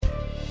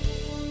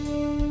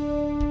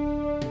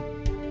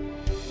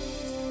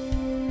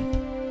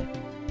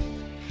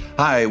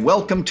Hi,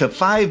 welcome to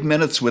 5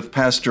 Minutes with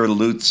Pastor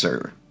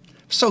Lutzer.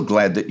 So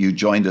glad that you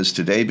joined us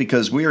today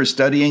because we are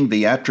studying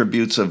the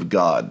attributes of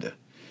God.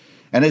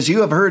 And as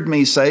you have heard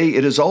me say,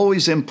 it is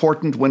always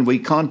important when we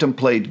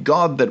contemplate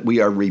God that we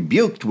are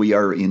rebuked, we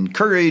are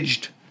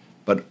encouraged,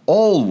 but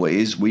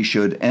always we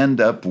should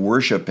end up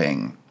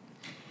worshiping.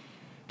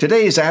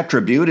 Today's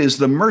attribute is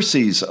the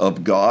mercies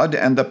of God,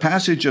 and the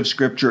passage of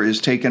Scripture is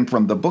taken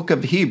from the book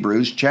of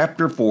Hebrews,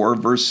 chapter 4,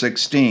 verse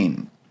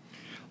 16.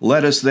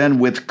 Let us then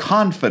with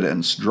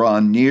confidence draw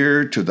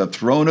near to the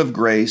throne of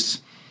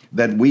grace,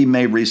 that we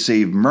may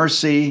receive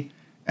mercy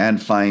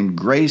and find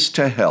grace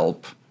to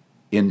help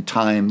in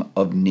time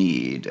of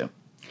need.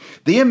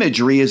 The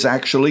imagery is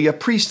actually a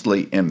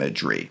priestly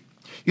imagery.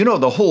 You know,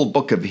 the whole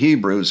book of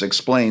Hebrews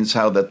explains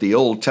how that the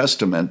Old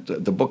Testament,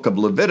 the book of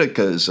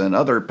Leviticus and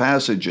other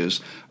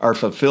passages are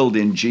fulfilled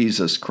in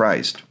Jesus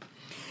Christ.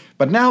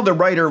 But now the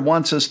writer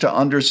wants us to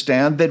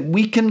understand that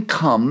we can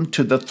come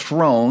to the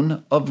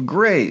throne of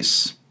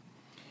grace.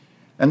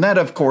 And that,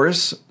 of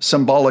course,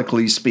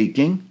 symbolically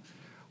speaking,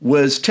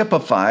 was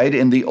typified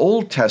in the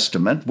Old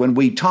Testament when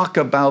we talk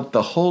about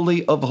the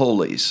Holy of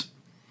Holies,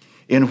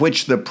 in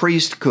which the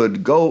priest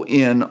could go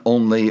in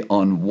only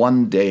on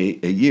one day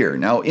a year.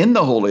 Now, in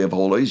the Holy of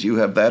Holies, you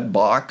have that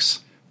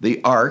box,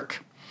 the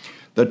ark,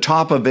 the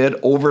top of it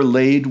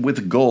overlaid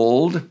with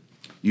gold.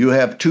 You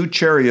have two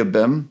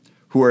cherubim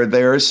who are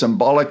there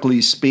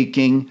symbolically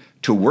speaking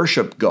to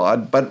worship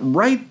God, but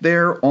right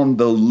there on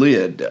the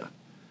lid,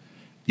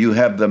 you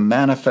have the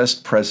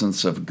manifest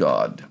presence of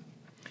God.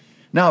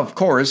 Now, of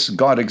course,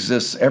 God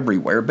exists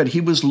everywhere, but he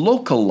was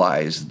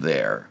localized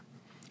there.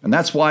 And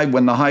that's why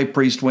when the high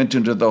priest went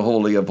into the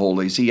Holy of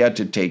Holies, he had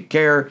to take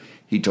care.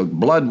 He took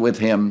blood with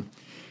him,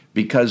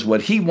 because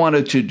what he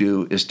wanted to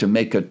do is to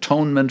make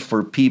atonement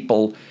for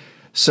people.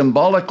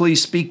 Symbolically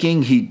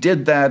speaking, he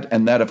did that,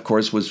 and that, of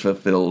course, was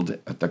fulfilled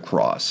at the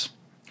cross.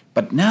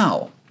 But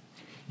now,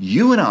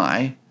 you and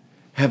I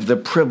have the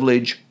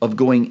privilege of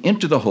going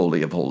into the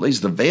Holy of Holies.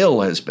 The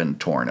veil has been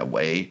torn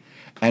away,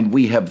 and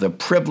we have the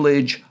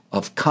privilege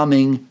of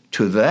coming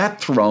to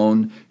that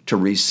throne to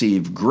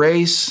receive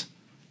grace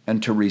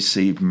and to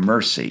receive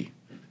mercy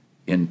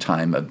in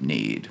time of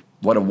need.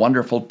 What a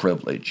wonderful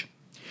privilege.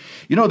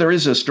 You know, there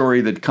is a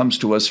story that comes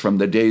to us from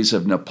the days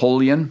of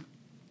Napoleon.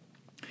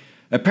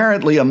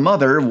 Apparently, a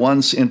mother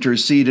once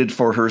interceded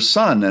for her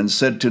son and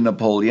said to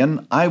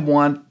Napoleon, "I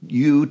want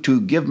you to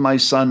give my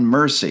son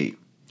mercy."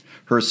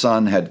 Her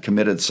son had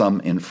committed some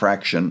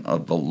infraction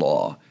of the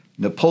law.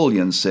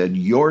 Napoleon said,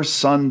 "Your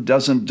son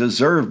doesn't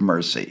deserve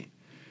mercy,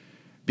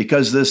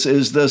 because this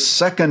is the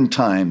second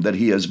time that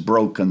he has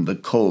broken the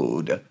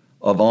code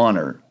of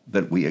honor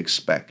that we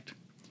expect."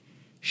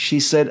 She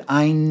said,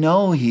 "I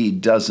know he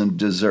doesn't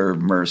deserve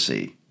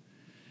mercy.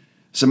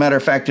 As a matter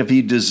of fact, if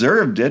he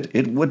deserved it,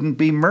 it wouldn't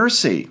be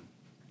mercy."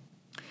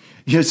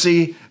 You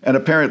see, and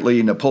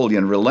apparently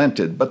Napoleon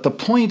relented, but the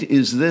point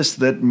is this,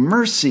 that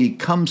mercy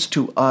comes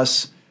to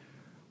us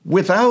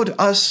without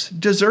us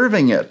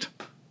deserving it.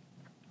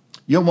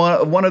 You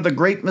know, one of the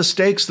great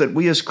mistakes that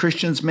we as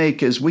Christians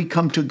make is we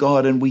come to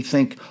God and we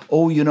think,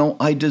 "Oh, you know,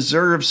 I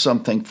deserve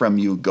something from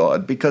you,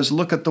 God, because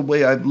look at the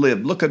way I've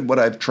lived. Look at what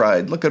I've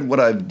tried. Look at what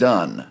I've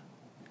done."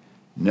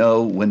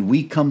 No, when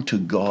we come to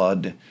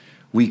God,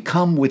 we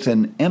come with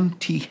an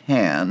empty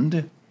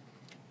hand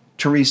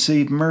to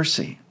receive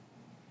mercy.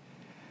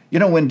 You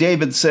know, when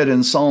David said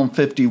in Psalm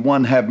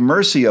 51, "Have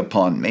mercy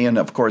upon me," and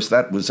of course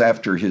that was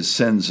after his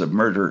sins of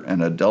murder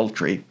and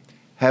adultery,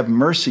 "Have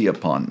mercy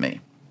upon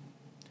me."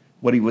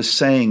 What he was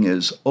saying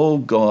is, "Oh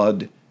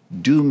God,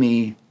 do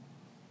me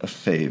a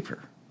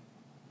favor.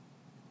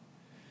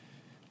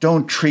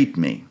 Don't treat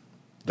me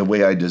the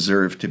way I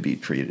deserve to be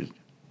treated.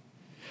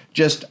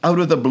 Just out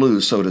of the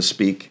blue, so to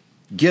speak,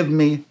 give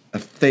me a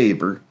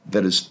favor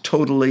that is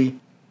totally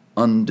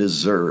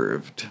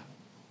undeserved."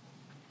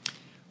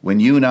 When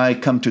you and I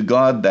come to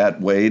God that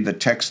way, the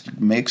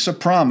text makes a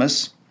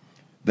promise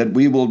that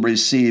we will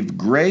receive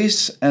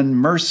grace and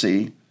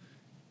mercy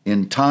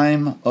in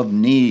time of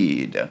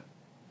need.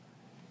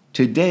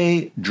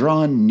 Today,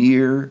 draw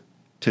near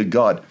to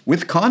God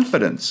with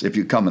confidence. If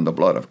you come in the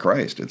blood of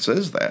Christ, it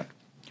says that.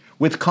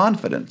 With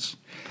confidence.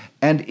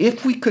 And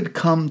if we could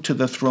come to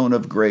the throne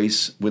of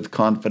grace with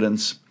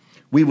confidence,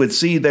 we would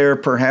see there,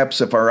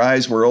 perhaps if our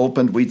eyes were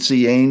opened, we'd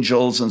see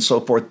angels and so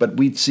forth, but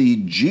we'd see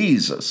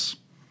Jesus,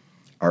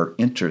 our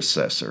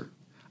intercessor,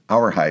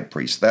 our high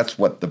priest. That's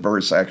what the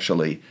verse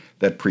actually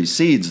that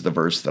precedes the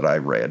verse that I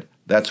read,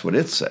 that's what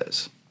it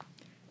says.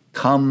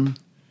 Come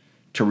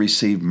to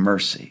receive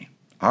mercy.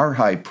 Our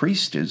high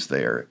priest is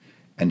there,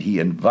 and he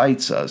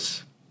invites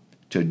us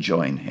to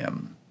join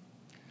him.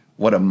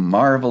 What a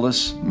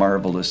marvelous,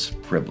 marvelous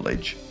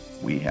privilege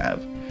we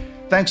have.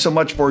 Thanks so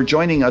much for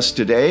joining us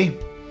today.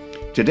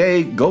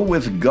 Today, go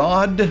with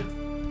God,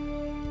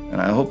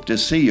 and I hope to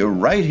see you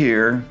right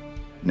here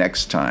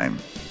next time.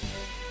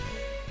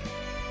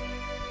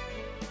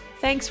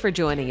 Thanks for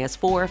joining us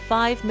for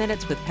 5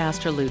 Minutes with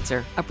Pastor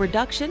Lutzer, a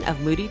production of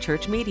Moody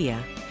Church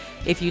Media.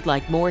 If you'd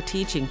like more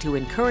teaching to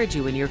encourage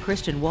you in your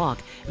Christian walk,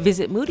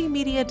 visit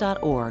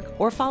moodymedia.org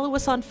or follow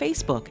us on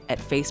Facebook at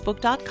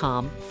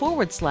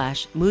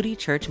facebook.com/Moody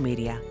Church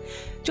Media.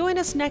 Join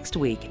us next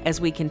week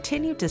as we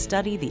continue to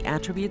study the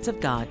attributes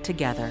of God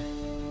together.